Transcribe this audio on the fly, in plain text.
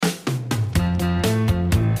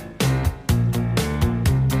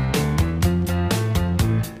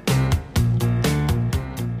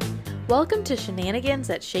Welcome to Shenanigans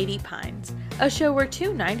at Shady Pines, a show where two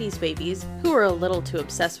 90s babies, who are a little too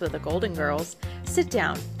obsessed with the Golden Girls, sit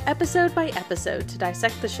down, episode by episode, to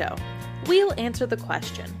dissect the show. We'll answer the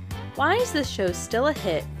question, why is this show still a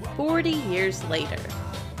hit 40 years later?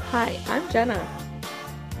 Hi, I'm Jenna.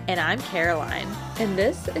 And I'm Caroline. And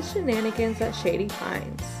this is Shenanigans at Shady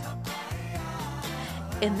Pines.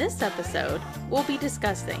 In this episode, we'll be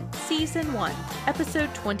discussing Season 1,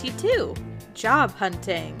 Episode 22, Job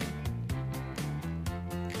Hunting.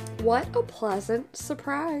 What a pleasant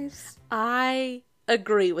surprise. I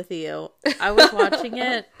agree with you. I was watching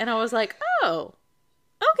it and I was like, oh,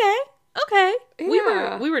 okay.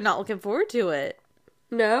 Yeah. We were not looking forward to it.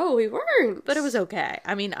 No, we weren't. But it was okay.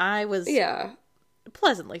 I mean, I was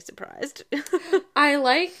pleasantly surprised.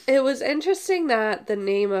 It was interesting that the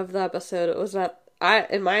name of the episode, it was not,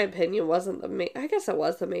 in my opinion, wasn't the main, I guess it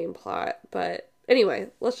was the main plot, but anyway,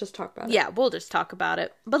 let's just talk about it. Yeah, we'll just talk about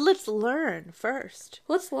it. But let's learn first.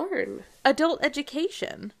 Let's learn. Adult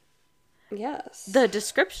education. Yes. The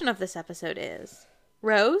description of this episode is,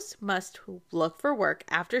 Rose must look for work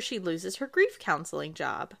after she loses her grief counseling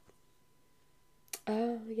job.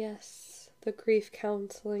 Oh, yes. The grief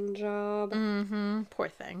counseling job. Mm-hmm. Poor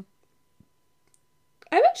thing.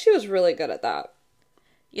 I bet she was really good at that.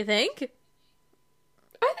 You think?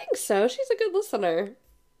 I think so. She's a good listener.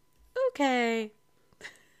 Okay.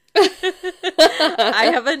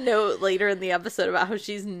 I have a note later in the episode about how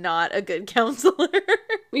she's not a good counselor.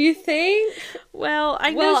 You think? Well,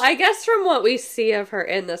 I guess from what we see of her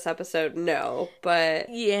in this episode, no, but...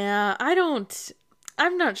 Yeah,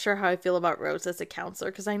 I'm not sure how I feel about Rose as a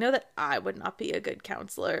counselor, because I know that I would not be a good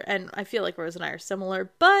counselor, and I feel like Rose and I are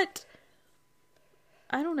similar, but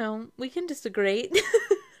I don't know. We can disagree.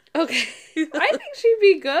 Okay. I think she'd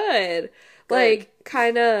be good. Like,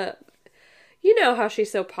 kind of... You know how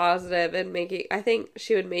she's so positive and I think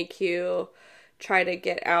she would make you try to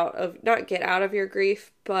not get out of your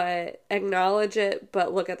grief, but acknowledge it,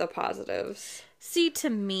 but look at the positives. See,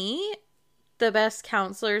 to me, the best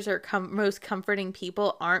counselors or most comforting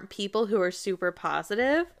people aren't people who are super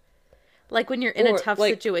positive. Like when you're in a tough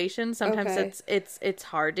situation, sometimes it's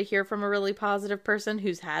hard to hear from a really positive person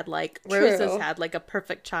who's had Rose has had a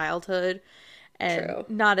perfect childhood. And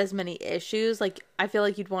not as many issues. Like, I feel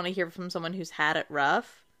like you'd want to hear from someone who's had it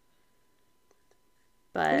rough.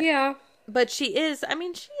 But yeah. But she is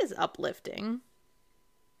uplifting.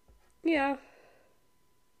 Yeah.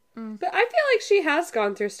 But I feel like she has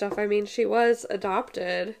gone through stuff. I mean, she was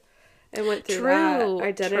adopted and went through that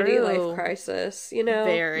identity life crisis, you know?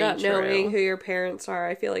 Not knowing who your parents are.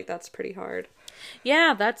 I feel like that's pretty hard.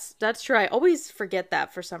 Yeah, that's true. I always forget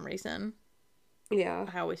that for some reason. Yeah.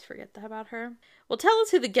 I always forget that about her. Well, tell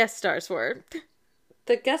us who the guest stars were.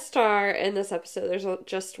 The guest star in this episode, there's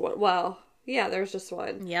just one. Well, yeah, there's just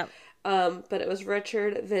one. Yep. But it was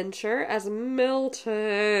Richard Venture as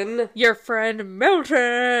Milton. Your friend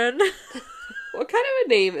Milton. What kind of a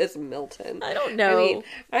name is Milton? I don't know. I mean,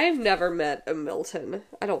 I've never met a Milton.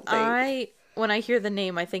 I don't think. When I hear the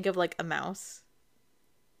name, I think of like a mouse.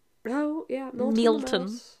 Oh, yeah.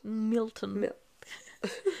 Milton. Milton.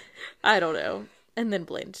 I don't know. And then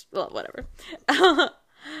blamed. Well, whatever.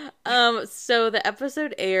 So the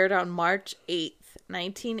episode aired on March 8th,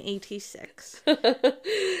 1986.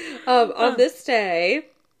 On this day,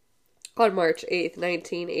 on March 8th,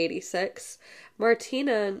 1986,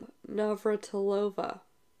 Martina Navratilova,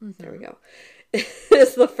 there we go,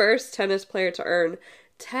 is the first tennis player to earn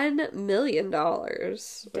 $10 million,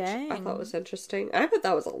 which I thought was interesting. I thought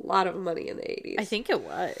that was a lot of money in the 80s. I think it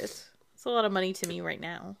was. It's a lot of money to me right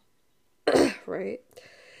now. Right.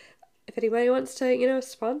 If anybody wants to,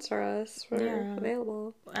 sponsor us, we're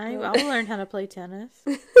available. I'll learn how to play tennis.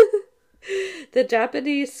 The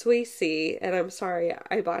Japanese Suisi, and I'm sorry,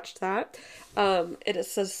 I botched that. It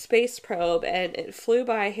is a space probe, and it flew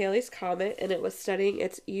by Halley's Comet, and it was studying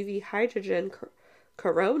its UV hydrogen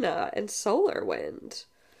corona and solar wind,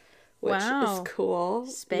 which is cool.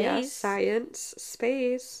 Space. Yeah, science,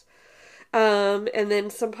 space. And then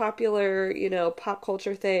some popular, pop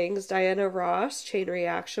culture things. Diana Ross, Chain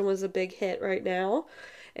Reaction was a big hit right now.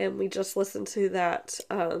 And we just listened to that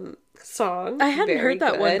song. I hadn't heard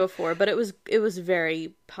that one before, but it was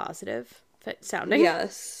very positive sounding.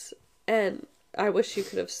 Yes. And I wish you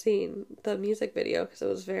could have seen the music video because it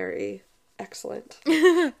was very excellent.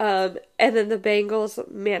 And then the Bangles'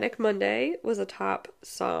 Manic Monday was a top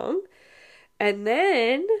song. And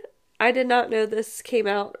then I did not know this came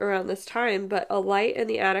out around this time, but A Light in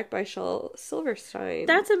the Attic by Shel Silverstein.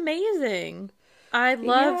 That's amazing. I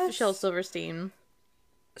love Shel Silverstein.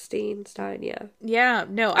 Stein, yeah. Yeah,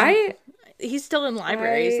 no, he's still in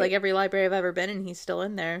libraries. Like every library I've ever been in, he's still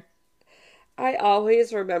in there. I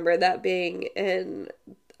always remember that being in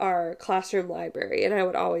our classroom library, and I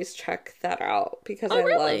would always check that out because Oh, I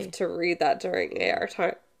really? loved to read that during AR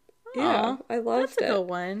time. Yeah, Oh, I that's loved a good it.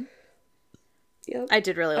 one. Yep. I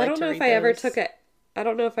did really I like don't to know if read I ever those. took it. I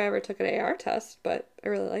don't know if I ever took an AR test, but I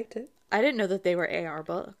really liked it. I didn't know that they were AR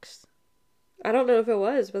books. I don't know if it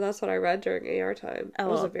was, but that's what I read during AR time. I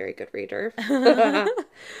was a Oh. very good reader.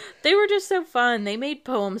 They were just so fun. They made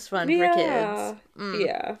poems fun for kids. Yeah.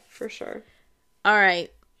 Yeah, for sure. All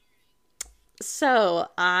right. So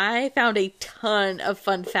I found a ton of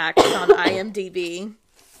fun facts on IMDb.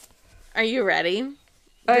 Are you ready? I'm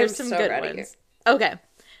There's some so good ready. ones. Okay.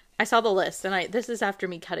 I saw the list and this is after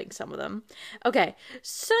me cutting some of them. Okay.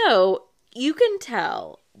 So you can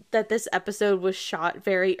tell that this episode was shot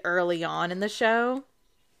very early on in the show.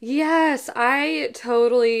 Yes, I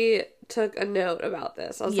totally took a note about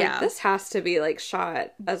this. I was like, Yeah. this has to be like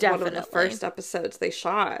shot as Definitely. one of the first episodes they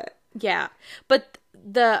shot. Yeah. But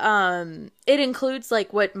it includes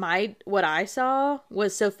like what I saw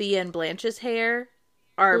was Sophia and Blanche's hair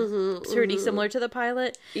are pretty similar to the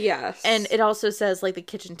pilot. Yes. And it also says like the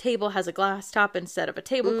kitchen table has a glass top instead of a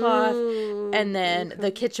tablecloth. And then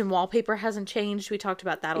the kitchen wallpaper hasn't changed. We talked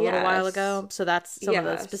about that a little while ago. So that's some of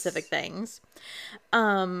the specific things.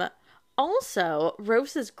 Also,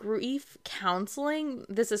 Rose's grief counseling,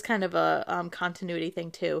 this is kind of a continuity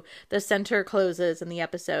thing too. The center closes in the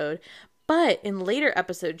episode, but in later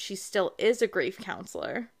episodes, she still is a grief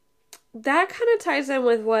counselor. That kind of ties in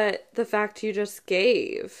with what the fact you just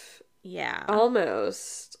gave. Yeah.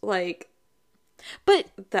 Almost. Like, but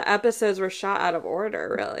the episodes were shot out of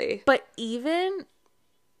order, really. But even,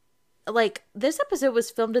 like, this episode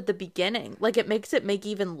was filmed at the beginning. Like, it makes it make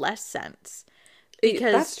even less sense.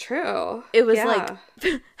 Because that's true. It was like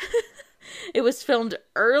it was filmed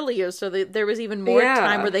earlier, so there was even more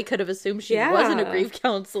time where they could have assumed she wasn't a grief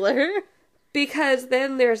counselor. Because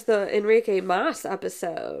then there's the Enrique Mas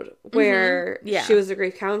episode where she was a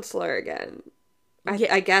grief counselor again.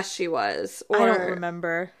 I guess she was. Or, I don't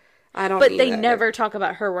remember. I don't. But they never talk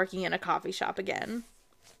about her working in a coffee shop again.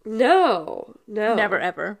 No, never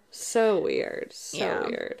ever. So weird. So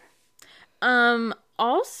weird.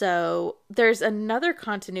 Also, there's another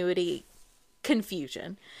continuity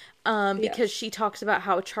confusion because she talks about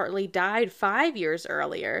how Charlie died 5 years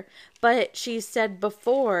earlier, but she said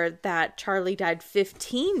before that Charlie died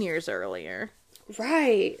 15 years earlier.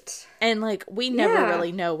 Right. And, like, we never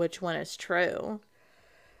really know which one is true.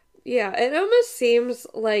 Yeah, it almost seems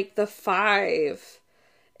like the 5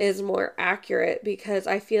 is more accurate because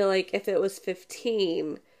I feel like if it was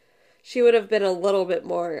 15... she would have been a little bit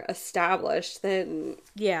more established than...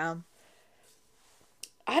 Yeah.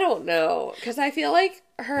 I don't know. Because I feel like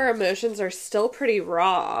her emotions are still pretty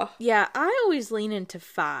raw. Yeah, I always lean into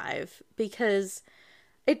 5. Because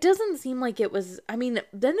it doesn't seem like it was... I mean,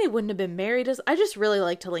 then they wouldn't have been married. I just really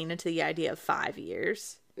like to lean into the idea of 5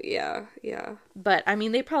 years. Yeah, yeah. But, I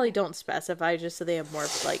mean, they probably don't specify just so they have more,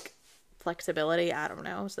 like, flexibility. I don't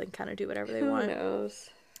know. So they can kind of do whatever they want. Who knows?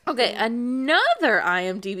 Okay, another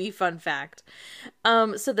IMDb fun fact.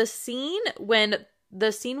 So the scene when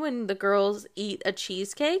the girls eat a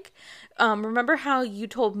cheesecake, remember how you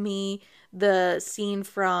told me the scene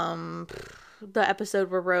from the episode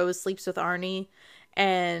where Rose sleeps with Arnie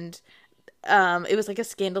and it was like a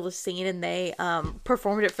scandalous scene and they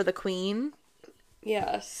performed it for the Queen?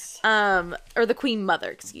 Yes. Or the Queen Mother,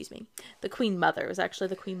 excuse me. The Queen Mother. It was actually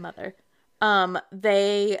the Queen Mother.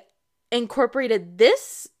 They incorporated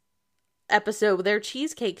this episode, their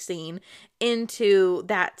cheesecake scene, into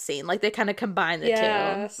that scene. Like, they kind of combined the two.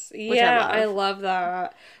 Yes. Yeah, I love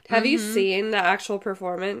that. Have you seen the actual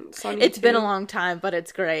performance on YouTube? It's been a long time, but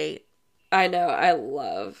it's great. I know. I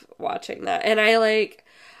love watching that. And I like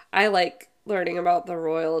learning about the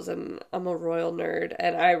royals, and I'm a royal nerd,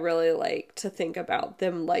 and I really like to think about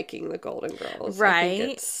them liking the Golden Girls. Right. I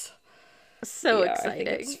think it's so exciting.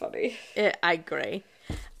 I think it's funny. I agree.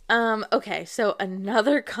 Okay, so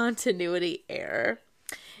another continuity error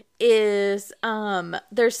is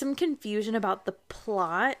there's some confusion about the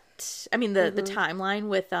plot. I mean the timeline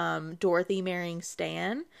with Dorothy marrying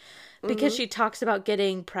Stan, because she talks about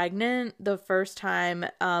getting pregnant the first time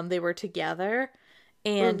they were together,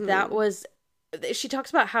 and she talks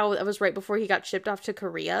about how that was right before he got shipped off to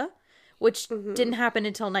Korea, which didn't happen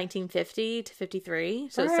until 1950 to 53,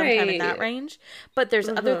 so sometime in that range. But there's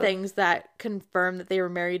other things that confirm that they were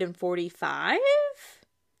married in 45.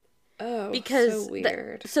 Oh, because so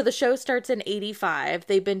weird. So the show starts in 85.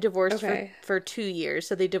 They've been divorced for 2 years,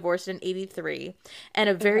 so they divorced in 83. And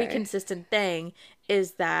a very consistent thing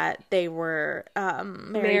is that they were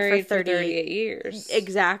married for 38 years.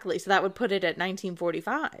 Exactly. So that would put it at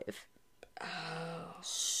 1945. Oh.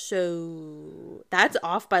 So that's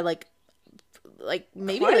off by like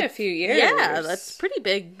maybe quite like a few years. Yeah, that's pretty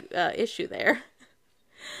big issue there.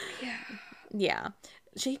 Yeah. Yeah.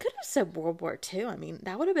 She could have said World War II. I mean,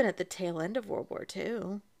 that would have been at the tail end of World War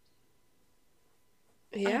II.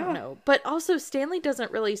 Yeah. I don't know. But also, Stanley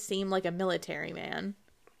doesn't really seem like a military man.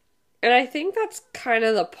 And I think that's kind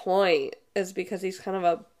of the point, is because he's kind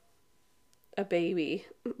of a baby.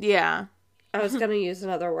 Yeah. I was going to use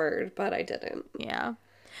another word, but I didn't. Yeah.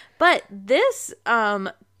 But this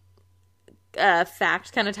fact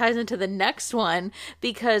kind of ties into the next one,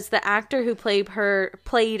 because the actor who played Herb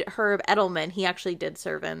Edelman, he actually did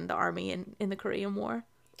serve in the army in the Korean War.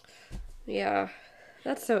 Yeah.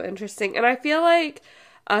 That's so interesting. And I feel like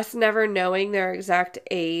us never knowing their exact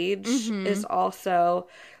age is also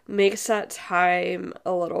makes that time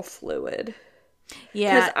a little fluid.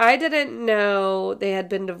 Yeah. Because I didn't know they had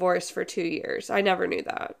been divorced for 2 years. I never knew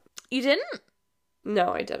that. You didn't?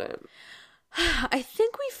 No, I didn't. I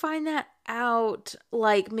think we find that out,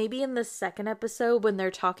 like, maybe in the second episode when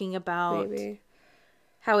they're talking about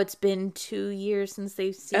how it's been 2 years since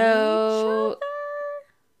they've seen each other.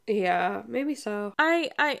 Yeah, maybe so. I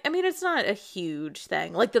mean, it's not a huge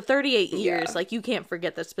thing. Like, the 38 years, like, you can't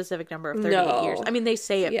forget the specific number of 38 years. I mean, they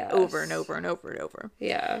say it over and over and over and over.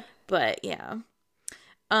 Yeah. But, yeah.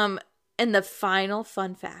 And the final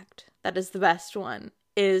fun fact, that is the best one,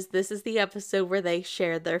 is this is the episode where they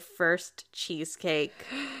shared their first cheesecake.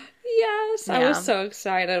 Yes, yeah. I was so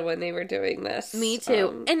excited when they were doing this. Me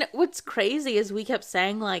too. And what's crazy is we kept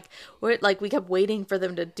saying we kept waiting for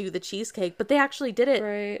them to do the cheesecake, but they actually did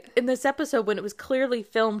it in this episode when it was clearly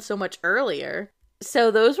filmed so much earlier.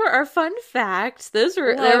 So those were our fun facts. There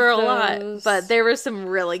were a lot, but there were some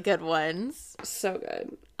really good ones. So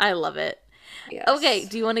good. I love it. Yes. Okay,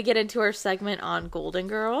 do you want to get into our segment on Golden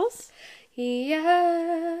Girls?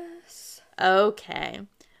 Yes. Okay.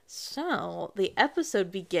 So, the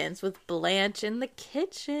episode begins with Blanche in the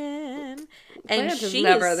kitchen. And Blanche is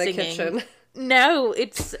never in the kitchen. No,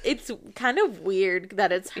 it's kind of weird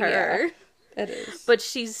that it's her. Yeah, it is. But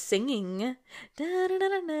she's singing. Kentucky.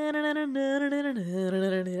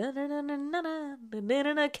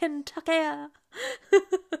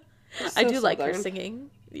 I do like her singing.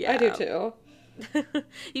 Yeah. I do too.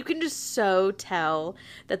 You can just so tell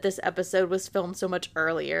that this episode was filmed so much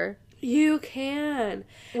earlier. You can.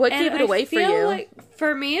 What gave it away for you? Like,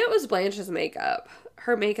 for me, it was Blanche's makeup.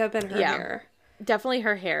 Her makeup and her hair. Definitely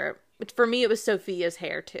her hair. For me, it was Sophia's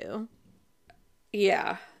hair, too.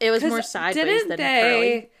 Yeah. It was more sideways than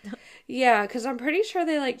curly. Yeah, because I'm pretty sure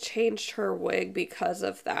they, like, changed her wig because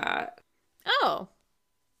of that. Oh.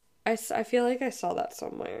 I feel like I saw that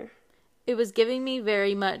somewhere. It was giving me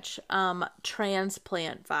very much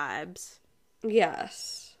transplant vibes.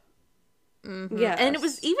 Yes. Mm-hmm. Yes. And it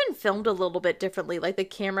was even filmed a little bit differently. Like, the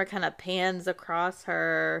camera kind of pans across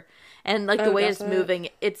her, and like the way it's moving,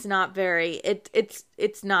 it's not very. It's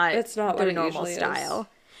not their normal style.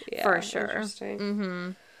 Yeah, for sure. Interesting.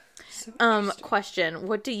 Mm-hmm. So interesting. Question: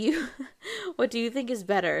 What do you think is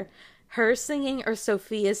better, her singing or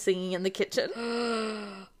Sophia singing in the kitchen?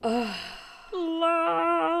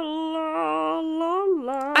 La la la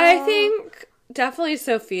la. I think definitely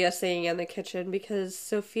Sophia singing in the kitchen, because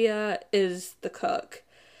Sophia is the cook,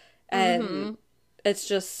 and it's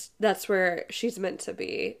just, that's where she's meant to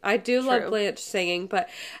be. I do love Blanche singing, but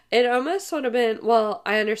it almost would have been, well,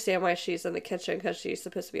 I understand why she's in the kitchen because she's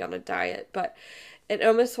supposed to be on a diet, but it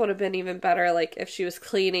almost would have been even better, like, if she was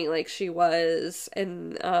cleaning like she was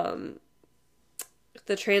in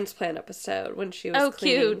the transplant episode when she was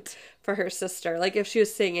cleaning for her sister. Like, if she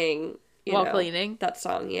was singing while cleaning that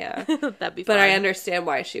song, that'd be fun. But I understand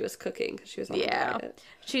why she was cooking, because she was on the diet.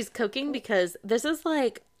 She's cooking because this is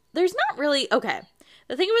like, there's not really, okay,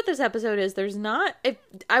 the thing about this episode is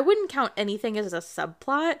I wouldn't count anything as a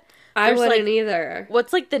subplot. I wouldn't either.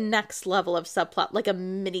 What's like the next level of subplot? Like a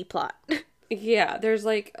mini plot. Yeah, there's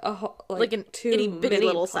like a whole, like an two itty bitty mini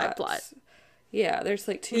little plots. side plot. Yeah, there's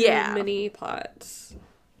like two mini plots.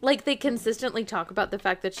 Like, they consistently talk about the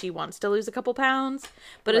fact that she wants to lose a couple pounds,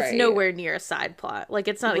 but it's nowhere near a side plot. Like,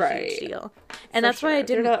 it's not a huge deal. And that's why I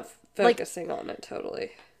didn't... They're not focusing on it, totally.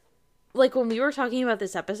 Like, when we were talking about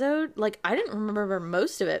this episode, like, I didn't remember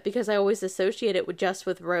most of it, because I always associate it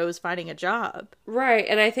with Rose finding a job. Right,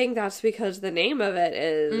 and I think that's because the name of it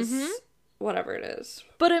is whatever it is.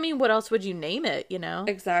 But, I mean, what else would you name it, you know?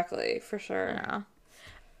 Exactly, for sure.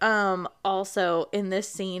 Yeah. Also, in this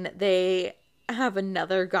scene, they have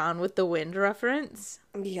another Gone with the Wind reference.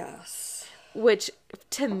 Yes. which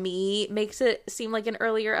to me makes it seem like an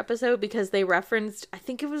earlier episode because they referenced, I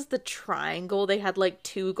think it was the triangle. They had like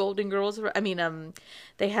two Golden Girls.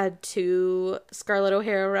 They had two Scarlett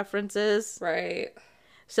O'Hara references. Right.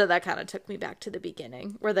 So that kind of took me back to the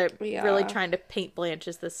beginning where they're really trying to paint Blanche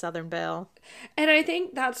as the Southern Belle. And I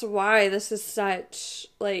think that's why this is such,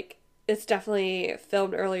 like, it's definitely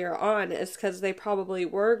filmed earlier on, is because they probably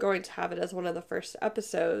were going to have it as one of the first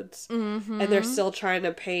episodes. Mm-hmm. And they're still trying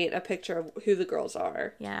to paint a picture of who the girls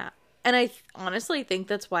are. Yeah. And I honestly think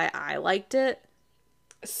that's why I liked it.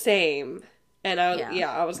 Same. And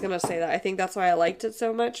I was going to say that. I think that's why I liked it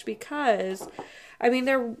so much because, I mean,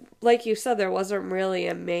 there, like you said, there wasn't really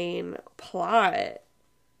a main plot.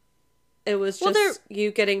 It was just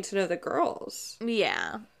you getting to know the girls.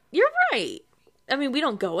 Yeah. You're right. I mean, we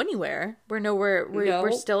don't go anywhere.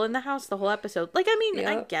 We're still in the house the whole episode. Like, I mean,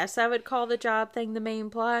 I guess I would call the job thing the main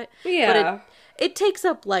plot. Yeah. But it takes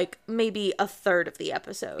up, like, maybe a third of the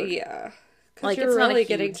episode. Yeah. Because you're really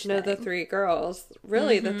getting to know the three girls.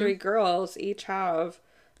 Really, the three girls each have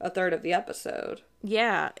a third of the episode.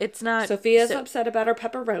 Yeah, it's not... Sophia's upset about her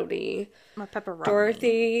pepperoni. My pepperoni.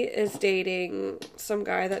 Dorothy is dating some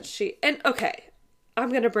guy that she... And, okay, I'm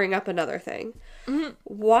going to bring up another thing. Mm-hmm.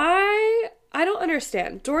 Why... I don't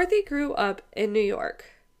understand. Dorothy grew up in New York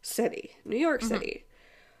City.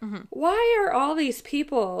 Mm-hmm. Why are all these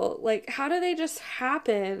people, like, how do they just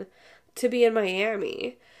happen to be in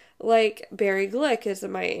Miami? Like, Barry Glick is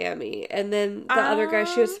in Miami. And then the other guy,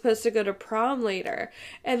 she was supposed to go to prom later.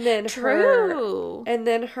 And then True.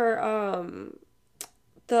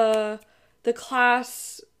 the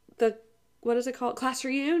class, what is it called? Class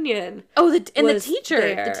reunion. Oh, the teacher.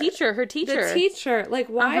 There. Her teacher. The teacher. Like,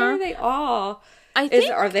 why are they all...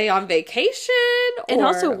 Are they on vacation? And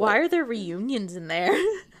also, why are there reunions in there?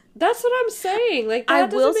 That's what I'm saying. Like, that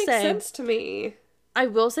doesn't make sense to me. I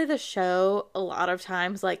will say the show, a lot of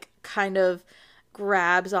times, like, kind of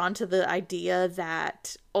grabs onto the idea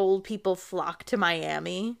that old people flock to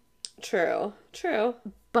Miami. True.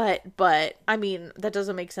 But, I mean, that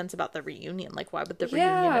doesn't make sense about the reunion. Like, why would the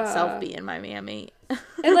reunion itself be in Miami?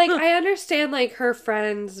 And, like, I understand, like, her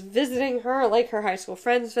friends visiting her, like, her high school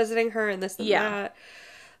friends visiting her and this and that.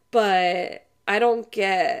 But I don't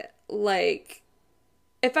get, like,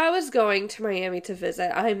 if I was going to Miami to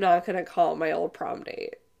visit, I'm not going to call my old prom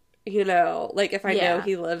date. You know? Like, if I know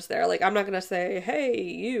he lives there. Like, I'm not going to say, hey,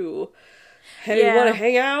 you want to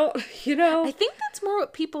hang out? You know? I think that's more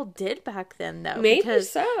what people did back then, though. Maybe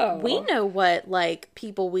so. We know what, like,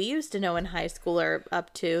 people we used to know in high school are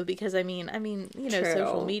up to. Because, I mean, you know,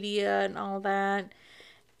 social media and all that.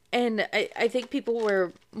 And I think people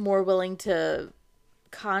were more willing to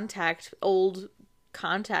contact old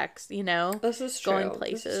contacts, you know? This is true. Going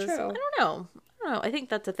places. I don't know. I think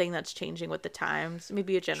that's a thing that's changing with the times.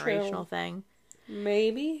 Maybe a generational thing.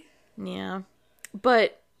 Maybe. Yeah.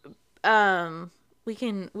 But we'll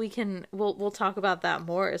talk about that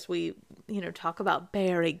more as we, you know, talk about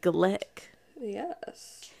Barry Glick.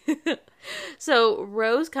 Yes. So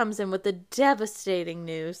Rose comes in with the devastating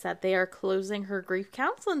news that they are closing her grief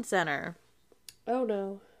counseling center. Oh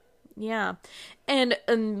no. Yeah. And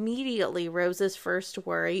immediately Rose's first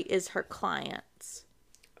worry is her clients.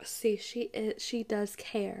 See, she does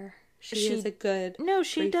care. She is a good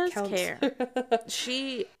she does care.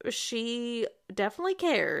 She definitely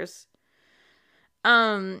cares.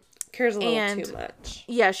 Cares a little too much.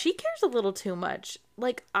 Yeah, she cares a little too much.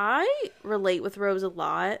 Like, I relate with Rose a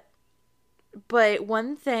lot, but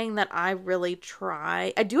one thing that I really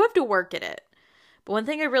try, I do have to work at it, but one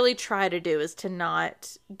thing I really try to do is to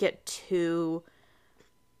not get too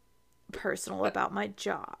personal about my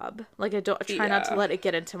job. Like, I try not to let it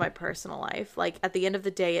get into my personal life. Like, at the end of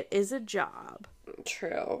the day, it is a job.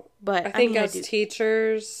 True. But I think as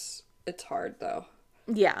teachers, it's hard, though.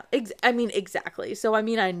 Yeah, exactly. So, I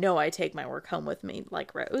mean, I know I take my work home with me,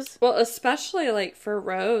 like Rose. Well, especially, like, for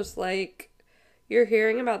Rose, like, you're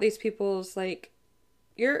hearing about these people's, like,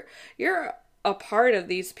 you're a part of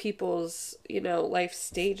these people's, you know, life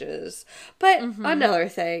stages. But another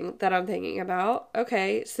thing that I'm thinking about,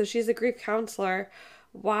 okay, so she's a grief counselor.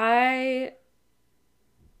 Why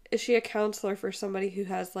is she a counselor for somebody who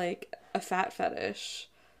has, like, a fat fetish?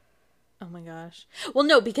 Oh my gosh. Well,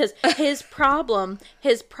 no, because his problem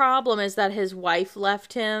is that his wife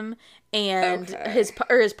left him and his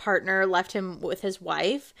partner left him with his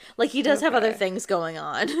wife. Like, he does have other things going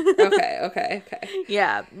on. Okay.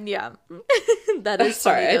 Yeah. That is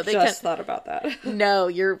sorry, funny, I just thought about that. No,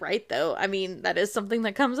 you're right, though. I mean, that is something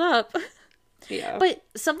that comes up. Yeah. But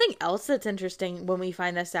something else that's interesting when we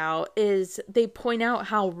find this out is they point out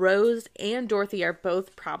how Rose and Dorothy are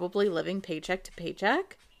both probably living paycheck to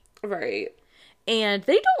paycheck. Right. And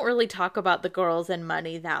they don't really talk about the girls and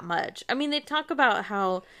money that much. I mean, they talk about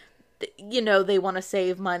how, you know, they want to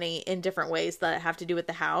save money in different ways that have to do with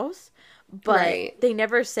the house. But they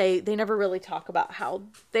never really talk about how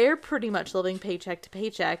they're pretty much living paycheck to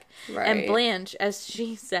paycheck. Right. And Blanche, as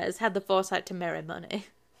she says, had the foresight to marry money.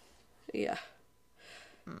 Yeah.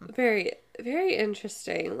 Very, very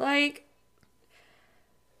interesting. Like,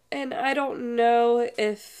 and I don't know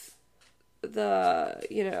if the,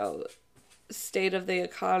 you know, state of the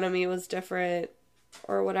economy was different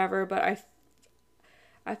or whatever, but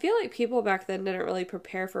I feel like people back then didn't really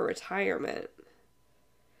prepare for retirement.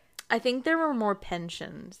 I think there were more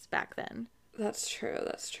pensions back then. That's true.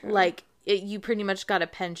 That's true. Like, you pretty much got a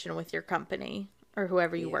pension with your company or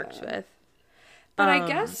whoever you worked with. But I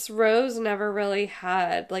guess Rose never really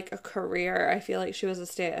had, like, a career. I feel like she was a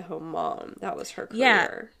stay-at-home mom. That was her career.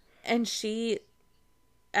 Yeah. And she,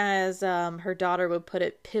 as her daughter would put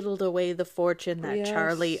it, piddled away the fortune that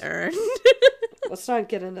Charlie earned. Let's not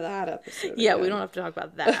get into that episode. Yeah, we don't have to talk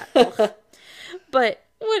about that. But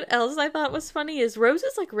what else I thought was funny is Rose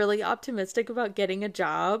is, like, really optimistic about getting a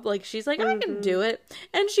job. Like, she's like, I can do it.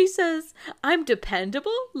 And she says, I'm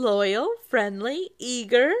dependable, loyal, friendly,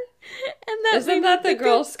 eager. And that isn't that the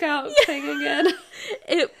Girl Scout thing again?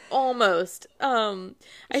 It almost. I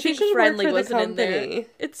think friendly wasn't in there.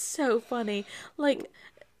 It's so funny. Like,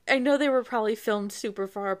 I know they were probably filmed super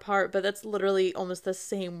far apart, but that's literally almost the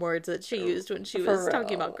same words that she used when she was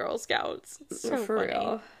talking about Girl Scouts. It's so funny.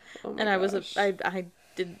 Real. Oh my gosh.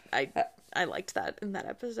 I liked that in that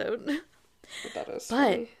episode. That is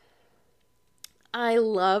funny. I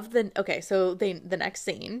love the next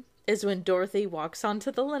scene is when Dorothy walks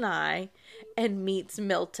onto the lanai and meets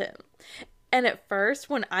Milton. And at first,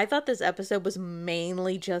 when I thought this episode was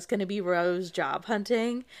mainly just going to be Rose job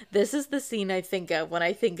hunting, this is the scene I think of when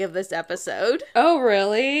I think of this episode. Oh,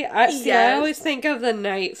 really? I always think of the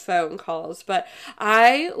night phone calls, but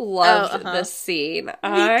I loved this scene.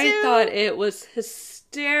 I thought it was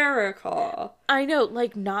hysterical. I know,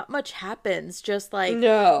 like, not much happens. Just, like,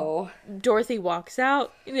 no. Dorothy walks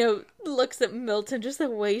out, you know, looks at Milton, just the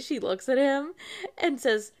way she looks at him, and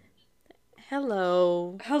says,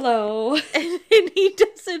 hello. And he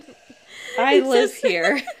doesn't. I live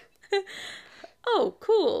here. Oh,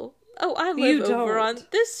 cool. Oh, I live over on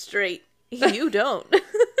this street. You don't.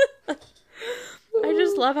 I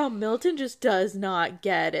just love how Milton just does not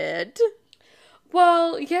get it.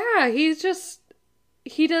 Well, yeah,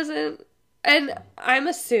 he doesn't, and I'm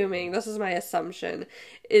assuming, this is my assumption,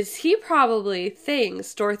 is he probably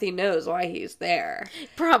thinks Dorothy knows why he's there.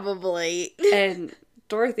 Probably. And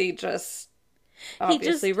Dorothy just...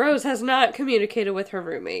 Obviously, Rose has not communicated with her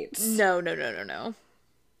roommates. No.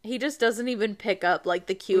 He just doesn't even pick up, like,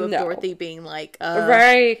 the cue of Dorothy being like,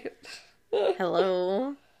 right.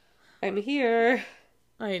 Hello. I'm here.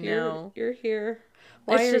 I know. You're here.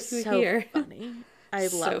 Why are you here? Funny. I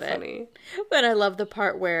love it. So funny. But I love the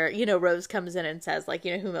part where, you know, Rose comes in and says, like,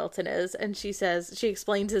 you know who Milton is? And she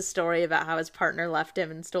explains his story about how his partner left him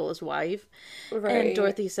and stole his wife. Right. And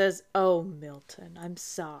Dorothy says, oh, Milton, I'm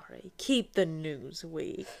sorry. Keep the news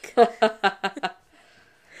weak.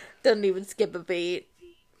 Doesn't even skip a beat.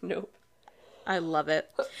 Nope. I love it.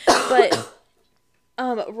 But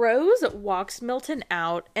Rose walks Milton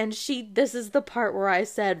out, and this is the part where I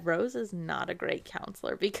said Rose is not a great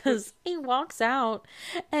counselor, because he walks out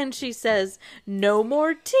and she says, no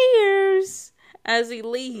more tears, as he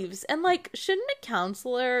leaves. And, like, shouldn't a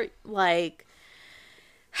counselor, like,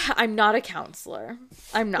 I'm not a counselor.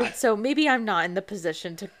 I'm not. So maybe I'm not in the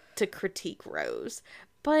position to critique Rose.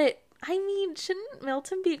 But, I mean, shouldn't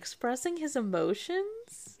Milton be expressing his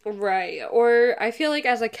emotions? Right. Or I feel like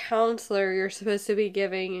as a counselor, you're supposed to be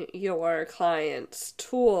giving your clients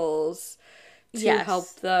tools to help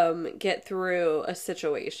them get through a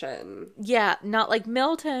situation. Yeah, not like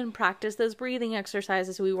Milton, practice those breathing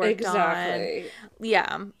exercises we worked on. Exactly.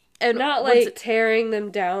 Yeah. And not like tearing them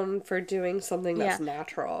down for doing something that's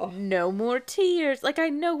natural. No more tears. Like, I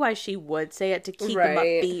know why she would say it to keep them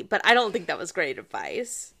upbeat, but I don't think that was great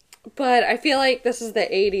advice. But I feel like this is the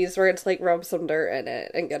 80s where it's like rub some dirt in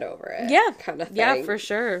it and get over it. Yeah. Kind of thing. Yeah, for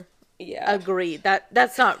sure. Yeah. Agreed.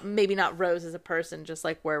 That's not, maybe not Rose as a person, just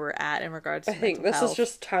like where we're at in regards to mental health. This is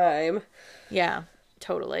just time. Yeah,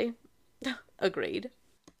 totally. Agreed.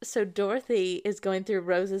 So Dorothy is going through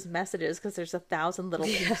Rose's messages because there's 1,000 little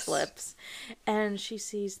pink slips. And she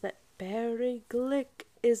sees that Barry Glick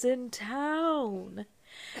is in town.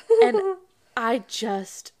 And I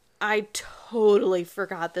totally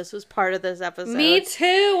forgot this was part of this episode. Me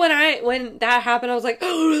too. When that happened, I was like,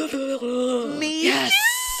 me yes.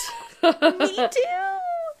 Me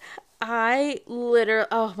too.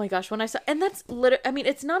 oh my gosh, when I saw, and that's literally, I mean,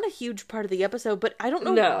 it's not a huge part of the episode, but I don't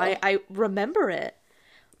know why I remember it.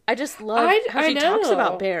 I just love how she talks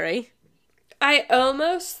about Barry. I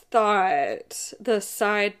almost thought the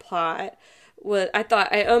side plot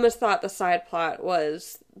I almost thought the side plot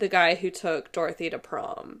was the guy who took Dorothy to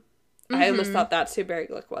prom. I almost thought that's who Barry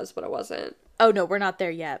Glick was, but it wasn't. Oh no, we're not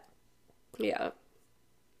there yet. Yeah.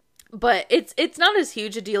 But it's not as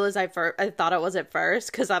huge a deal as I thought it was at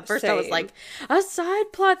first, because at first I was like, a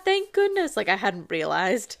side plot, thank goodness. Like, I hadn't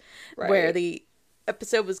realized where the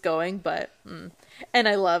episode was going, but and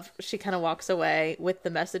I love, she kind of walks away with the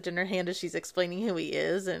message in her hand as she's explaining who he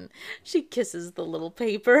is, and she kisses the little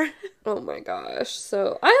paper. Oh my gosh.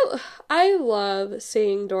 So I love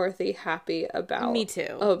seeing Dorothy happy about me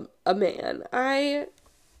too. A man. I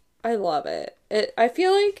love it. I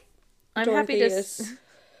feel like I'm Dorothy happy to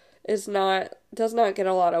does not get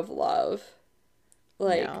a lot of love,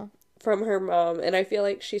 like, from her mom, and I feel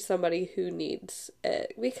like she's somebody who needs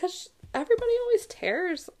it, because everybody always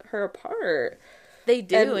tears her apart. They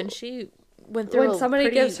do, and she went through when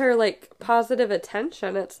somebody gives her, like, positive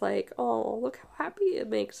attention, it's like, oh, look how happy it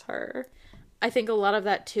makes her. I think a lot of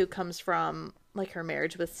that, too, comes from, like, her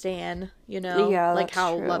marriage with Stan, you know? Yeah, like,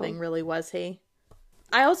 how true. loving really was he.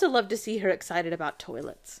 I also love to see her excited about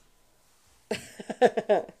toilets.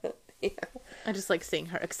 Yeah. I just like seeing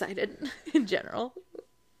her excited in general.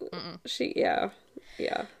 Yeah.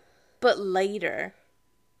 But later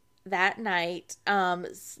that night,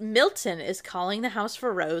 Milton is calling the house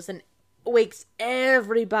for Rose and wakes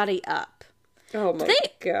everybody up. Oh my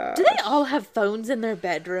god. Do they all have phones in their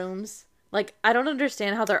bedrooms? Like, I don't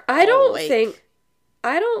understand how they're all awake.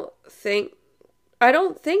 I don't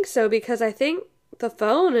think so, because I think the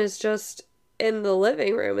phone is just in the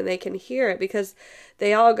living room and they can hear it, because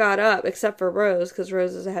they all got up except for Rose, because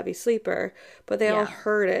Rose is a heavy sleeper, but they all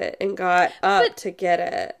heard it and got up to get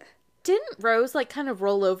it. Didn't Rose, like, kind of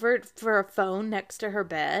roll over for a phone next to her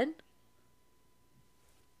bed?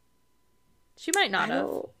 She might not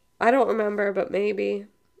have. I don't remember, but maybe.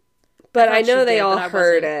 But I know they all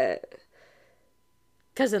heard it.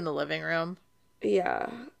 Because in the living room. Yeah.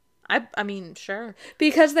 I mean, sure.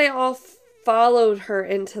 Because they all followed her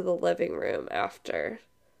into the living room after.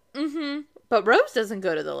 But Rose doesn't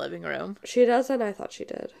go to the living room. She doesn't? I thought she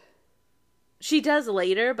did. She does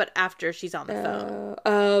later, but after she's on the phone.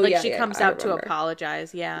 Oh, like, yeah, she comes out to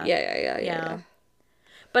apologize. Yeah. Yeah.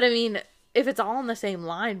 But I mean, if it's all on the same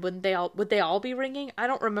line, would they all be ringing? I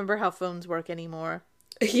don't remember how phones work anymore.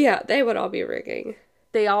 Yeah, they would all be ringing.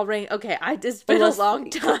 They all ring. Okay, it's been a long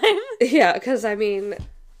time. Yeah, because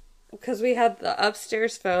we had the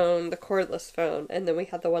upstairs phone, the cordless phone, and then we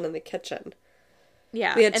had the one in the kitchen.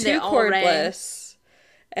 Yeah, we had two cordless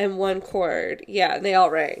and one cord. Yeah, and they all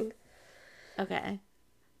rang. Okay.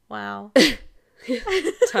 Wow.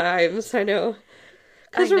 Times, I know.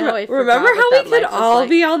 Because remember how we could all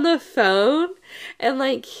be on the phone and,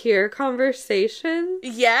 like, hear conversations?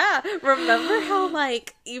 Yeah. Remember how,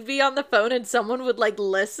 like, you'd be on the phone and someone would, like,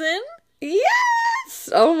 listen? Yes!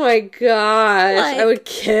 Oh my gosh. Like, I would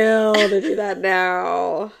kill to do that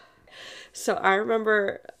now. So I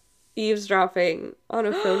remember eavesdropping on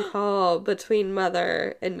a phone call between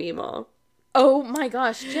Mother and Meemaw. Oh my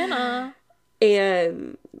gosh, Jenna.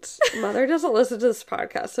 And Mother doesn't listen to this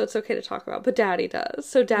podcast, so it's okay to talk about, but Daddy does.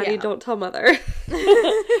 So Daddy, don't tell Mother.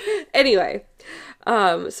 Anyway,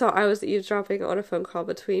 so I was eavesdropping on a phone call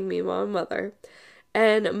between Meemaw and Mother.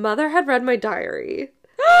 And Mother had read my diary.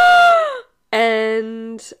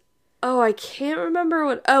 And, I can't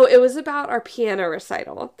remember it was about our piano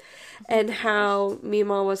recital. And how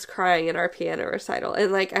Meemaw was crying in our piano recital.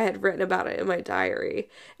 And, like, I had written about it in my diary.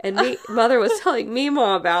 And Mother was telling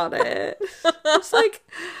Meemaw about it. It's like,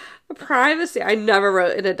 privacy. I never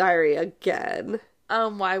wrote in a diary again.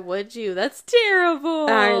 Why would you? That's terrible.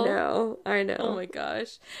 I know. Oh my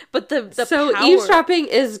gosh. But the so power, eavesdropping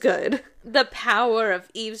is good. The power of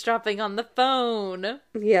eavesdropping on the phone.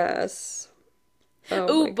 Yes.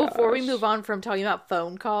 Oh, before we move on from talking about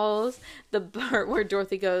phone calls, the part where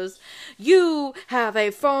Dorothy goes, "You have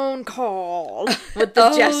a phone call," with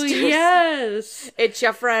the gestures. Yes. It's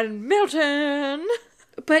your friend Milton.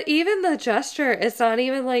 But even the gesture, it's not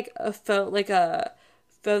even like a phone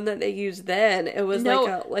that they used then. It was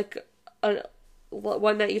like a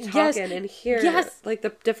one that you talk in and hear, like,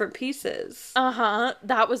 the different pieces.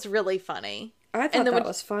 That was really funny. I thought that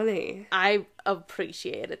was funny. I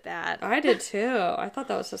appreciated that. I did too. I thought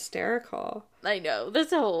that was hysterical. I know.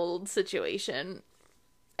 This whole situation.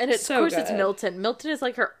 And of course it's Milton. Milton is,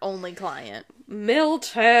 like, her only client.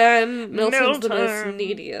 Milton's the most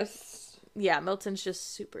neediest. Yeah, Milton's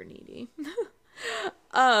just super needy.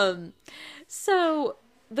 So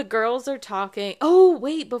the girls are talking. Oh,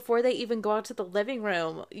 wait, before they even go out to the living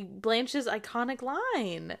room, Blanche's iconic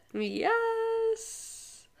line.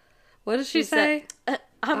 Yes. What does she say?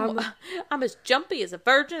 I'm as jumpy as a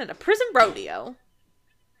virgin at a prison rodeo.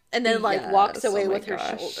 And then, like, walks away with her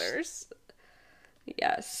shoulders.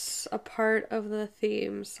 Yes, a part of the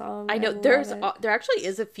theme song. I know there actually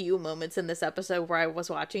is a few moments in this episode where I was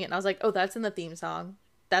watching it and I was like, "Oh, that's in the theme song.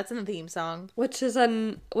 That's in the theme song." Which is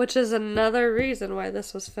another reason why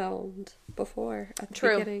this was filmed before at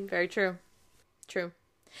the beginning. Very true. True.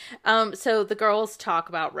 So the girls talk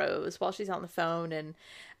about Rose while she's on the phone, and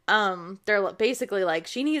they're basically like,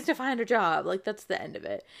 she needs to find a job. Like, that's the end of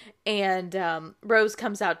it. And Rose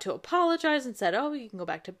comes out to apologize and said, "Oh, you can go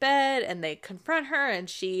back to bed." And they confront her, and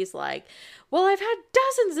she's like, "Well, I've had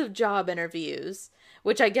dozens of job interviews,"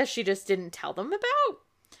 which I guess she just didn't tell them about.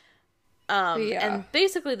 And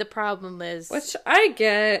basically the problem is, which I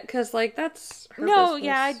get, because like that's her business.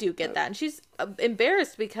 Yeah, I do get that. And she's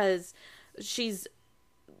embarrassed because she's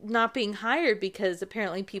not being hired because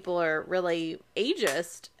apparently people are really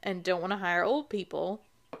ageist and don't want to hire old people.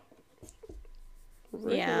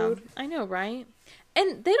 Rude. Yeah, I know, right?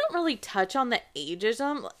 And they don't really touch on the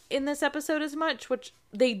ageism in this episode as much, which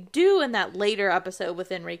they do in that later episode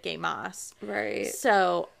with Enrique Mas. Right.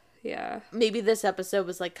 So, yeah, maybe this episode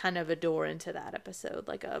was like kind of a door into that episode,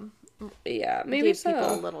 like maybe gave so.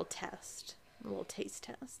 people a little taste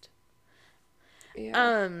test.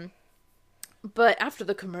 Yeah. But after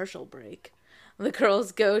the commercial break, the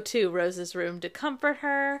girls go to Rose's room to comfort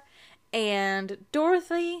her, and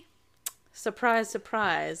Dorothy, surprise,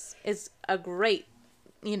 surprise, is a great,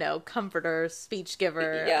 comforter, speech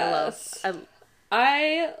giver. Yes.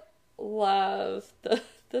 I love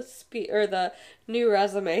the speech or the new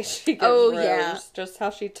resume she gives Rose. Yeah. Just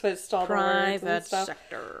how she twists all the words and stuff. Private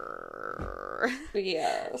sector.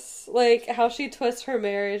 Yes. Like how she twists her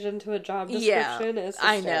marriage into a job description is hysterical.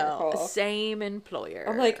 I know. Same employer.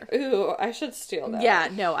 I'm like, ooh, I should steal that. Yeah,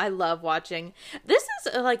 no, I love watching. This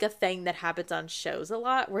is like a thing that happens on shows a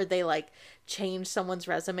lot where they like change someone's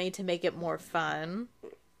resume to make it more fun.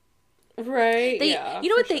 Right. You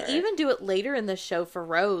know what? They even do it later in the show for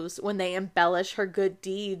Rose when they embellish her good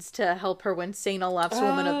deeds to help her win St. Olaf's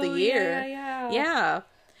Woman of the Year. Yeah.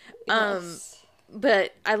 Yes.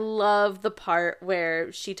 But I love the part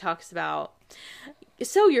where she talks about,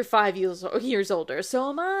 "So you're 5 years older. So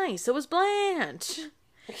am I. So is Blanche.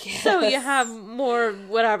 Yes. So you have more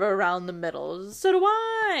whatever around the middle. So do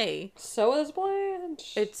I. So is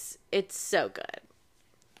Blanche." It's so good.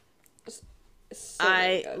 So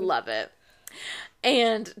I love it.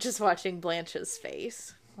 And just watching Blanche's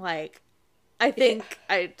face, like, I think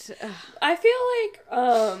I feel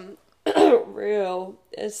like Rue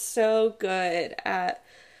is so good at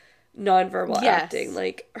nonverbal acting.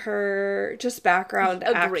 Like her just background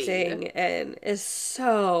acting and is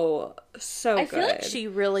so good. I feel like she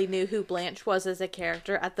really knew who Blanche was as a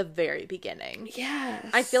character at the very beginning. Yes.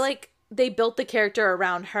 I feel like they built the character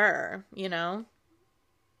around her,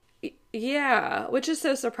 Yeah, which is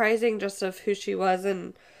so surprising just of who she was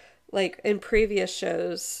in previous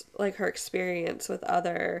shows, like her experience with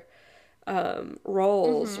other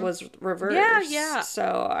roles was reversed. Yeah.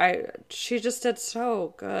 So she just did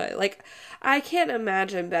so good. Like, I can't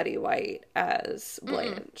imagine Betty White as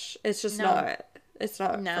Blanche. It's just not. It's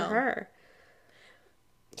not for her.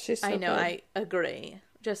 She's so good. I agree.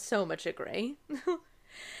 Just so much agree.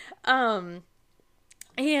 And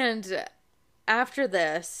after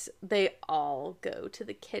this, they all go to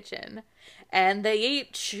the kitchen and they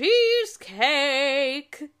eat cheesecake.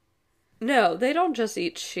 No, they don't just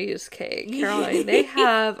eat cheesecake, Caroline. They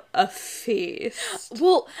have a feast.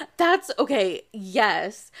 Well, that's okay.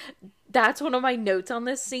 Yes. That's one of my notes on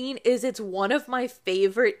this scene is it's one of my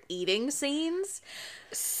favorite eating scenes.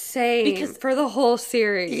 Same. Because for the whole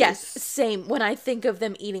series. Yes, same. When I think of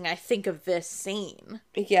them eating, I think of this scene.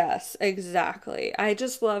 Yes, exactly. I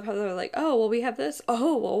just love how they're like, "Oh, well, we have this.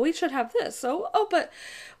 Oh, well, we should have this. So, but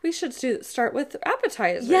we should start with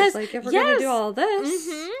appetizers. Yes, like, if we're going to do all this."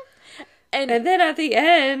 Mm-hmm. And then at the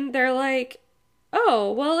end, they're like,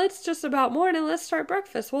 "Oh, well, it's just about morning. Let's start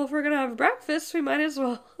breakfast." Well, if we're going to have breakfast, we might as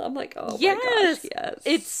well. I'm like, oh my gosh, yes.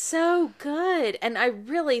 It's so good. And I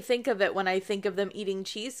really think of it when I think of them eating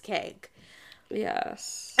cheesecake.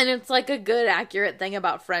 Yes. And it's like a good, accurate thing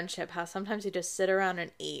about friendship, how sometimes you just sit around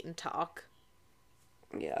and eat and talk.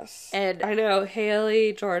 Yes. And I know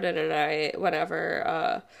Haley, Jordan, and I,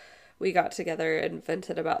 whenever we got together and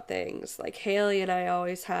vented about things, like Haley and I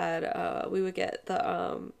always had, we would get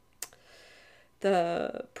the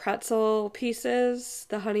pretzel pieces,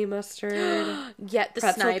 the honey mustard. Yeah, the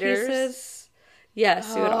pretzel Snyder's pieces.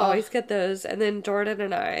 Yes, we would always get those. And then Jordan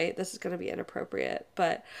and I, this is going to be inappropriate,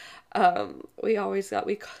 but we always got,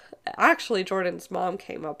 actually Jordan's mom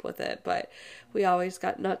came up with it, but we always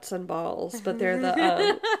got nuts and balls, but they're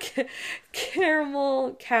the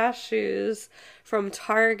caramel cashews from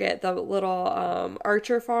Target, the little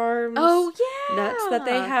Archer Farms. Oh, yeah. Nuts that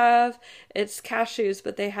they have. It's cashews,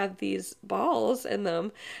 but they have these balls in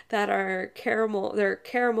them that are caramel. They're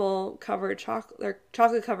caramel covered chocolate. They're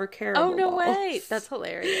chocolate covered caramel. Oh, no balls. way. That's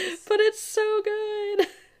hilarious. But it's so good.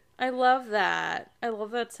 I love that. I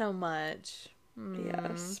love that so much.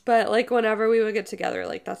 Yes. But like whenever we would get together,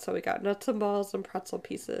 like that's how we got nuts and balls and pretzel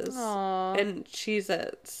pieces. Aww. And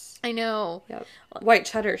Cheez-Its. I know. Yep. White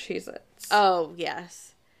cheddar Cheez-Its. Oh,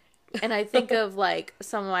 yes. And I think of like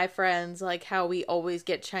some of my friends, like how we always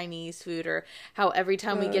get Chinese food, or how every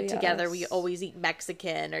time we get together we always eat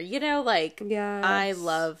Mexican, or like I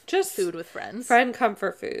love just food with friends. Friend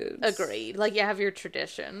comfort foods. Agreed. Like you have your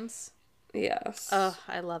traditions. Yes. Oh,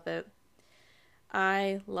 I love it.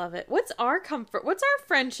 I love it. What's our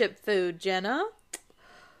friendship food, Jenna?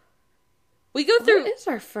 We go through. What is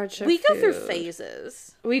our friendship We go food? through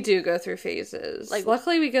phases. We do go through phases. Like,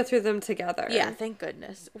 luckily we go through them together. Yeah, thank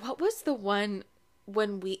goodness. What was the one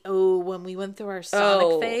when we went through our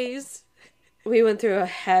Sonic phase? We went through a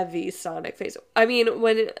heavy Sonic phase. I mean,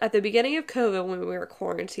 at the beginning of COVID, when we were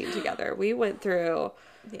quarantined together, we went through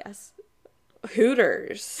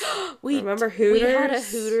Hooters. Remember Hooters? We had a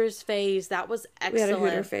Hooters phase. That was excellent. We had a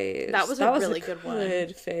Hooter phase. That was a really good one.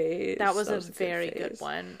 Good phase. That was a very good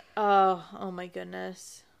one. Oh my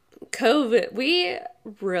goodness. COVID. We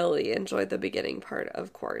really enjoyed the beginning part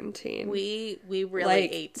of quarantine. We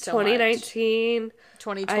really ate so 2019, much.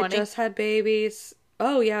 2020. I just had babies.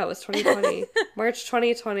 Oh yeah, it was 2020. March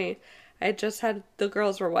 2020. I just had, the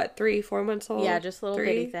girls were 3-4 months old? Yeah, just little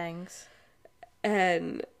bitty things.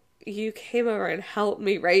 And you came over and helped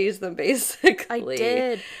me raise them,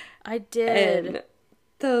 basically. I did. And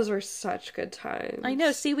those were such good times. I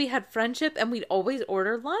know. See, we had friendship, and we'd always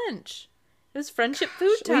order lunch. It was friendship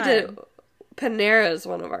food time. We did. Panera's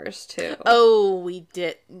one of ours, too. Oh, we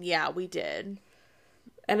did. Yeah, we did.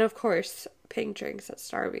 And, of course, pink drinks at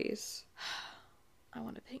Starbucks. I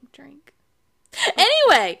want a pink drink.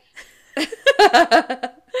 Anyway!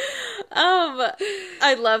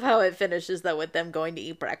 I love how it finishes though with them going to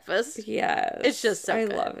eat breakfast. Yes. It's just so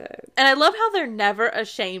good. I love it. And I love how they're never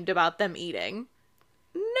ashamed about them eating.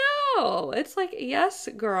 No. It's like, yes,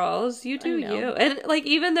 girls, you do you. And like,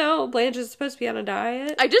 even though Blanche is supposed to be on a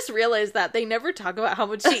diet. I just realized that they never talk about how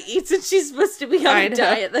much she eats and she's supposed to be on a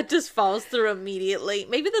diet. That just falls through immediately.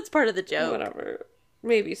 Maybe that's part of the joke. Whatever.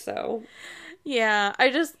 Maybe so. Yeah,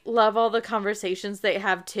 I just love all the conversations they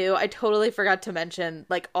have too. I totally forgot to mention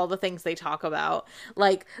like all the things they talk about.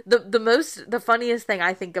 Like the funniest thing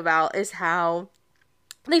I think about is how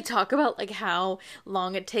they talk about like how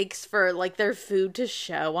long it takes for like their food to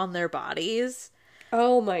show on their bodies.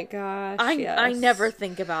 Oh my gosh. I never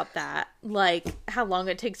think about that. Like how long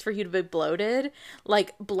it takes for you to be bloated.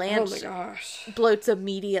 Like Blanche bloats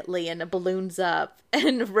immediately and it balloons up.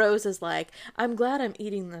 And Rose is like, I'm glad I'm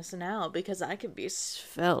eating this now because I can be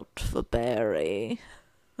svelte for Barry.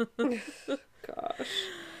 Gosh.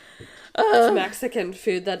 It's Mexican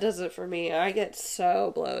food that does it for me. I get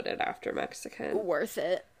so bloated after Mexican. Worth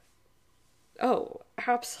it. Oh,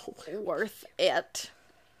 absolutely. Worth it.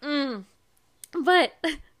 But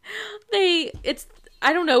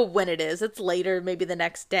I don't know when it is. It's later, maybe the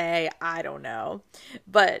next day. I don't know.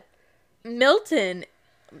 But Milton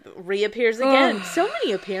reappears again. So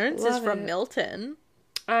many appearances from Milton.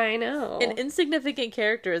 I know. And insignificant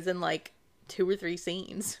characters in like 2 or 3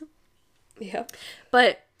 scenes. Yep.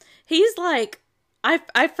 But he's like,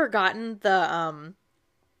 I've forgotten the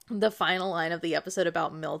final line of the episode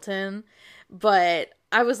about Milton. But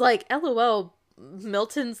I was like, LOL,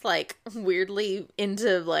 Milton's like weirdly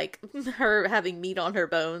into like her having meat on her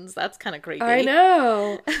bones. That's kind of creepy. I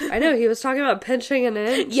know. He was talking about pinching an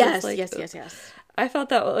inch. Yes, like, yes. I thought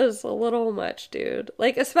that was a little much, dude.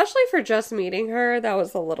 Like, especially for just meeting her, that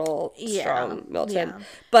was a little strong, Milton. Yeah.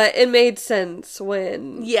 But it made sense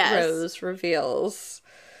when Rose reveals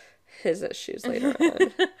his issues later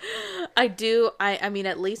on. I mean,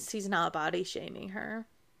 at least he's not body shaming her.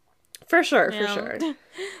 For sure, for sure.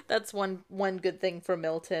 That's one good thing for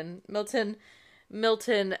Milton.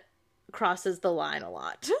 Milton crosses the line a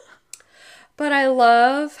lot. But I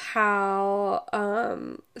love how,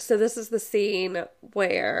 so this is the scene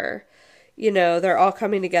where, they're all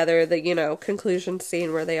coming together, the, conclusion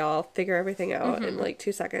scene where they all figure everything out in like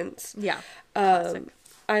 2 seconds. Yeah.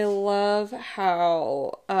 I love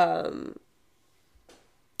how,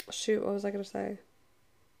 shoot, what was I going to say?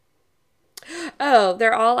 Oh,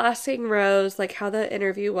 they're all asking Rose, like, how the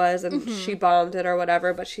interview was, and she bombed it or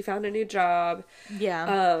whatever, but she found a new job.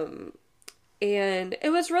 Yeah. And it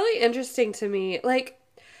was really interesting to me. Like,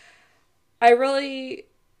 I really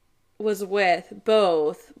was with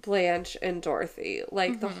both Blanche and Dorothy.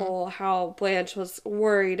 Like, the whole, how Blanche was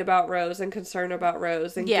worried about Rose and concerned about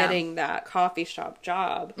Rose and getting that coffee shop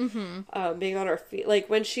job. Being on her feet. Like,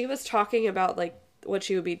 when she was talking about, like, what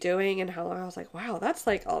she would be doing and how long, I was like, wow, that's,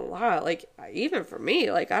 like, a lot. Like, even for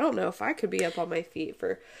me, like, I don't know if I could be up on my feet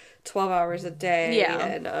for 12 hours a day. Yeah.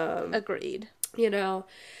 And, agreed. You know,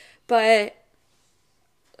 but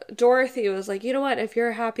Dorothy was like, you know what, if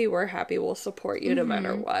you're happy, we're happy. We'll support you no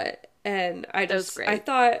matter what. And I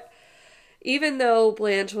thought, even though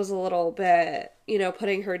Blanche was a little bit, you know,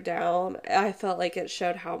 putting her down, I felt like it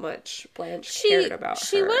showed how much Blanche cared about her.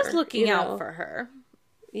 She was looking out for her.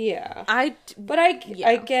 Yeah. I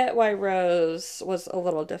get why Rose was a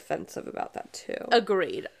little defensive about that too.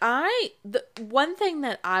 Agreed. The one thing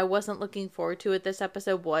that I wasn't looking forward to with this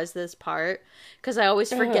episode was this part, because I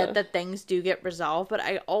always forget that things do get resolved, but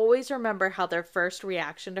I always remember how their first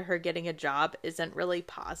reaction to her getting a job isn't really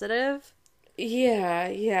positive.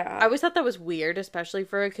 Yeah. I always thought that was weird, especially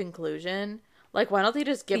for a conclusion. Like, why don't they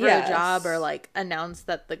just give her a job or, like, announce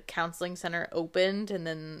that the counseling center opened and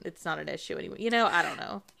then it's not an issue anymore? You know, I don't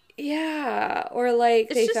know. Yeah. Or, like,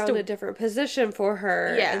 they found a different position for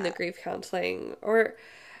her in the grief counseling. Or...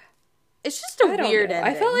 It's just a weird ending.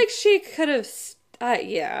 I felt like she could have...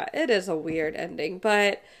 yeah, it is a weird ending.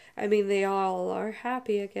 But, I mean, they all are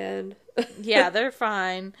happy again. Yeah, they're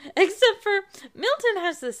fine. Except for Milton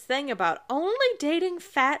has this thing about only dating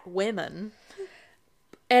fat women.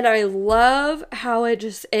 And I love how it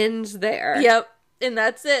just ends there. Yep. And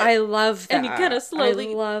that's it. I love that. And you kind of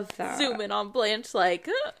slowly zoom in on Blanche like,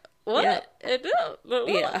 what? Yep.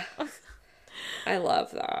 Yeah. I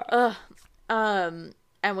love that.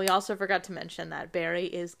 And we also forgot to mention that Barry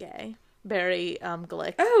is gay. Barry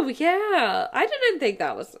Glick. Oh, yeah. I didn't think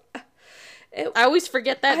that was... I always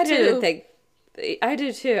forget that, I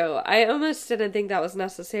do, too. I almost didn't think that was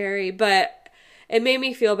necessary, but... It made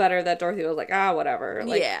me feel better that Dorothy was like, whatever.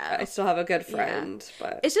 Like, I still have a good friend.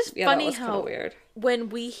 But it's just funny how weird. When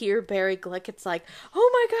we hear Barry Glick, it's like, oh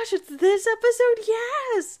my gosh, it's this episode,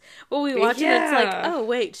 yes! When we watch it, it's like, oh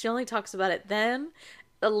wait, she only talks about it then,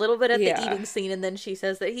 a little bit at the eating scene, and then she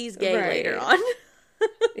says that he's gay later on.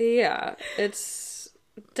 Yeah, it's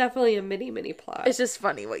definitely a mini plot. It's just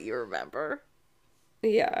funny what you remember.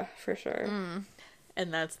 Yeah, for sure.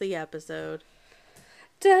 And that's the episode.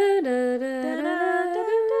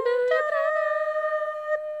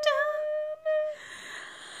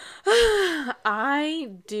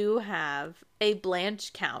 I do have a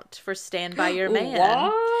Blanche count for Stand By Your Man.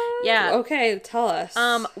 What? Yeah. Okay, tell us.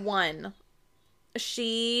 1.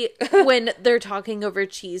 She, when they're talking over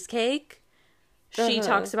cheesecake, she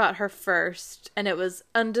talks about her first, and it was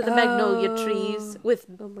Under the Magnolia Trees with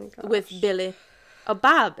Billy. Oh,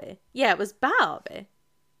 Bobby. Yeah, it was Bobby.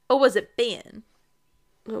 Or was it Ben?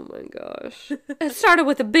 Oh my gosh. It started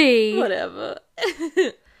with a B. Whatever.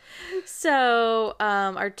 So,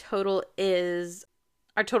 our total is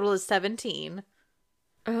 17.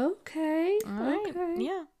 Okay. All right. Okay.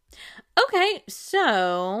 Yeah. Okay,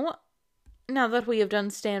 so now that we have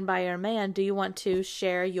done Stand By Your Man, do you want to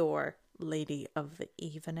share your Lady of the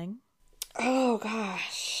Evening? Oh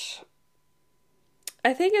gosh.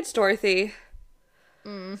 I think it's Dorothy.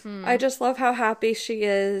 I just love how happy she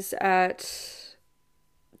is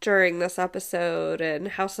during this episode and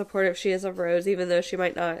how supportive she is of Rose, even though she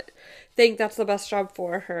might not think that's the best job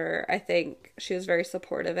for her. I think she was very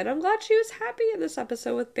supportive, and I'm glad she was happy in this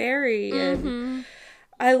episode with Barry. And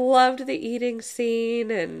I loved the eating scene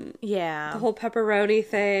and the whole pepperoni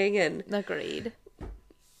thing. And agreed.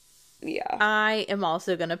 Yeah, I am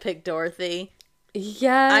also gonna pick Dorothy.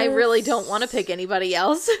 Yes, I really don't want to pick anybody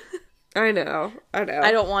else. I know. I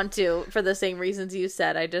don't want to, for the same reasons you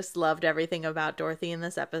said. I just loved everything about Dorothy in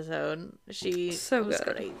this episode. She was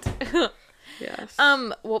great. Yes.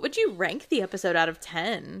 What would you rank the episode out of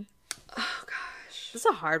 10? Oh, gosh. This is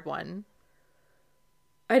a hard one.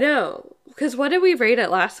 I know. Because what did we rate it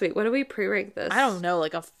last week? What did we pre-rank this? I don't know,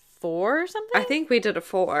 like a 4 or something? I think we did a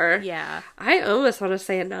 4. Yeah. I almost want to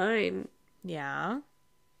say a 9. Yeah.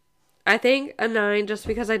 I think a 9 just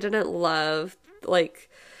because I didn't love, like...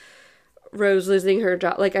 Rose losing her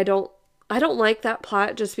job. Like, I don't like that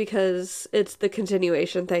plot just because it's the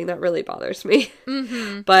continuation thing that really bothers me.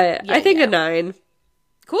 But I think a 9.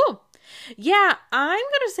 Cool. Yeah, I'm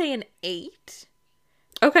gonna say an 8.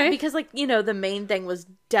 Okay. Because, like, you know, the main thing was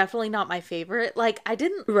definitely not my favorite. Like, I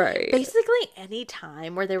didn't... Right. Basically, any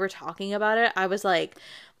time where they were talking about it, I was like...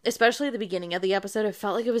 Especially at the beginning of the episode, it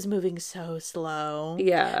felt like it was moving so slow.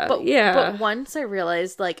 Yeah. But once I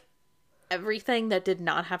realized, like, everything that did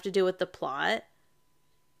not have to do with the plot,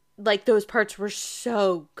 like, those parts were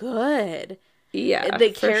so good. Yeah, they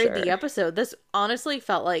carried the episode. This honestly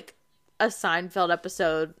felt like a Seinfeld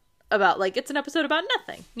episode about, like, it's an episode about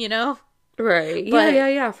nothing, you know? Right. But,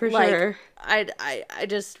 yeah, for sure. I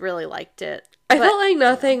just really liked it. I felt like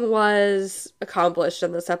nothing was accomplished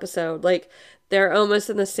in this episode. Like, they're almost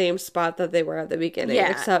in the same spot that they were at the beginning,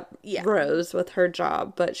 except Rose with her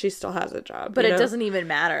job, but she still has a job. But it doesn't even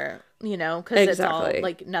matter, you know, because it's all,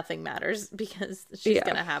 like, nothing matters because she's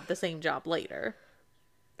going to have the same job later.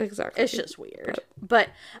 Exactly. It's just weird. But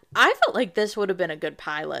I felt like this would have been a good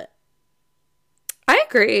pilot. I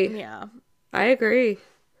agree. Yeah. I agree.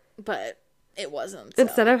 But it wasn't. So.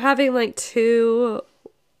 Instead of having, like, 2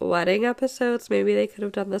 wedding episodes, maybe they could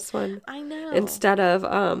have done this one. I know. Instead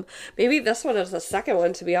of, maybe this one is the second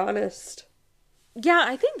one, to be honest. Yeah,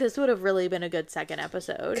 I think this would have really been a good second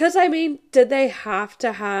episode. Because, I mean, did they have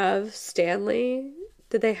to have Stanley?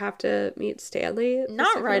 Did they have to meet Stanley?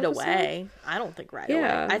 Not right away. I don't think right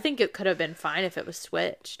away. I think it could have been fine if it was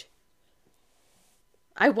switched.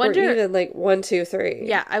 I wonder... Or even, like, 1, 2, 3.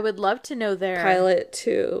 Yeah, I would love to know their... Pilot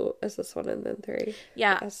 2 is this one, and then 3.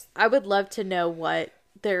 Yeah, I would love to know what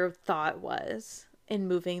their thought was in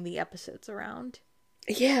moving the episodes around.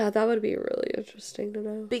 Yeah, that would be really interesting to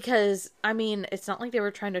know. Because, I mean, it's not like they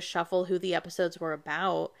were trying to shuffle who the episodes were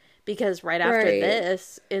about, because right after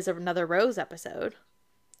this is another Rose episode.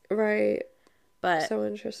 Right. But so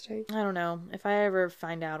interesting. I don't know. If I ever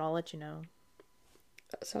find out, I'll let you know.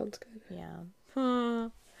 That sounds good. Yeah.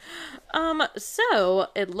 So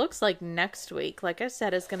it looks like next week, like I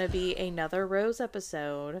said, is going to be another Rose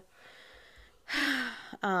episode.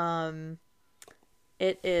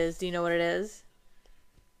 It is, do you know what it is?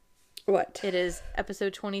 What? It is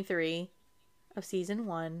episode 23 of season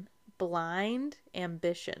 1, Blind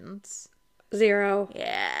Ambitions. 0.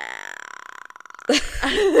 Yeah.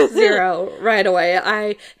 0 right away.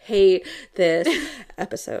 I hate this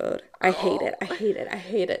episode. I hate it. I hate it. I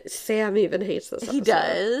hate it. Sam even hates this episode. He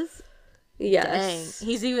does? Yes. Dang.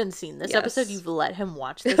 He's even seen this episode. You've let him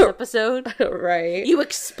watch this episode. Right. You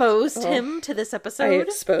exposed him to this episode? I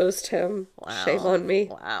exposed him. Wow. Shame on me.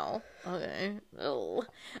 Wow. Okay. Oh.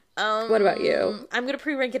 What about you? I'm going to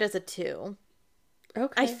pre-rank it as a 2.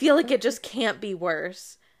 Okay. I feel like it just can't be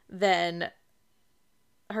worse than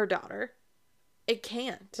her daughter. It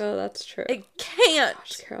can't. Oh, that's true. It can't.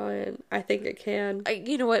 Gosh, Caroline, I think it can.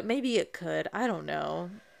 You know what? Maybe it could. I don't know.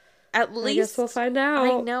 At least... I guess we'll find out.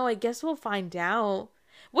 I know. I guess we'll find out.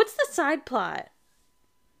 What's the side plot?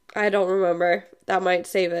 I don't remember. That might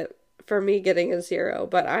save it for me getting a 0,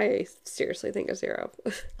 but I seriously think a 0.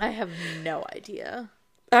 I have no idea.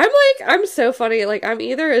 I'm so funny. Like, I'm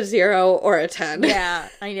either a 0 or a 10. Yeah,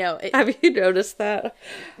 I know. Have you noticed that?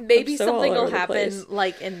 Maybe so something will happen,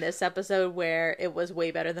 like, in this episode where it was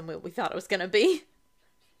way better than what we thought it was going to be.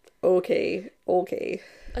 Okay.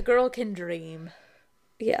 A girl can dream.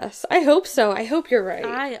 Yes, I hope so. I hope you're right.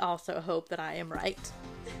 I also hope that I am right.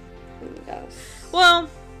 Yes. Well,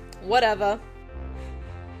 whatever.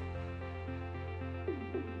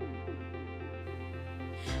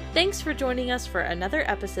 Thanks for joining us for another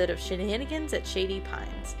episode of Shenanigans at Shady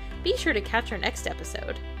Pines. Be sure to catch our next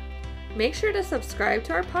episode. Make sure to subscribe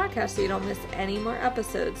to our podcast so you don't miss any more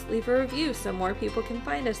episodes. Leave a review so more people can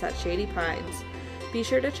find us at Shady Pines. Be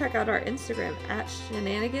sure to check out our Instagram at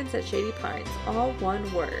Shenanigans at Shady Pines, all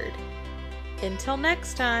one word. Until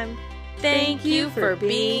next time, thank you for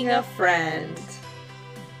being a friend.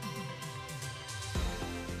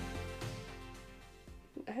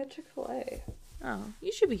 I had Chick-fil-A. Oh,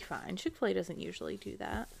 you should be fine. Chick-fil-A doesn't usually do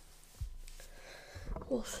that.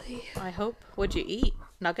 We'll see. I hope. What'd you eat?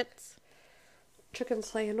 Nuggets? Chicken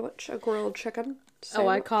sandwich. A grilled chicken sandwich. Oh,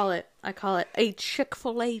 I call it a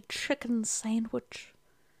Chick-fil-A chicken sandwich.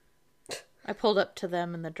 I pulled up to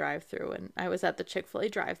them in the drive-thru, and I was at the Chick-fil-A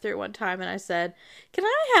drive-thru one time, and I said, "Can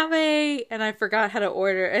I have a..." And I forgot how to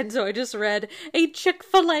order, and so I just read, "A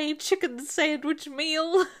Chick-fil-A chicken sandwich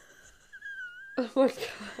meal." Oh my god.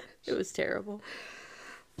 It was terrible.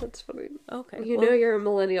 That's funny. Okay. You know you're a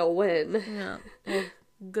millennial win. Yeah. Well,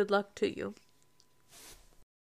 good luck to you.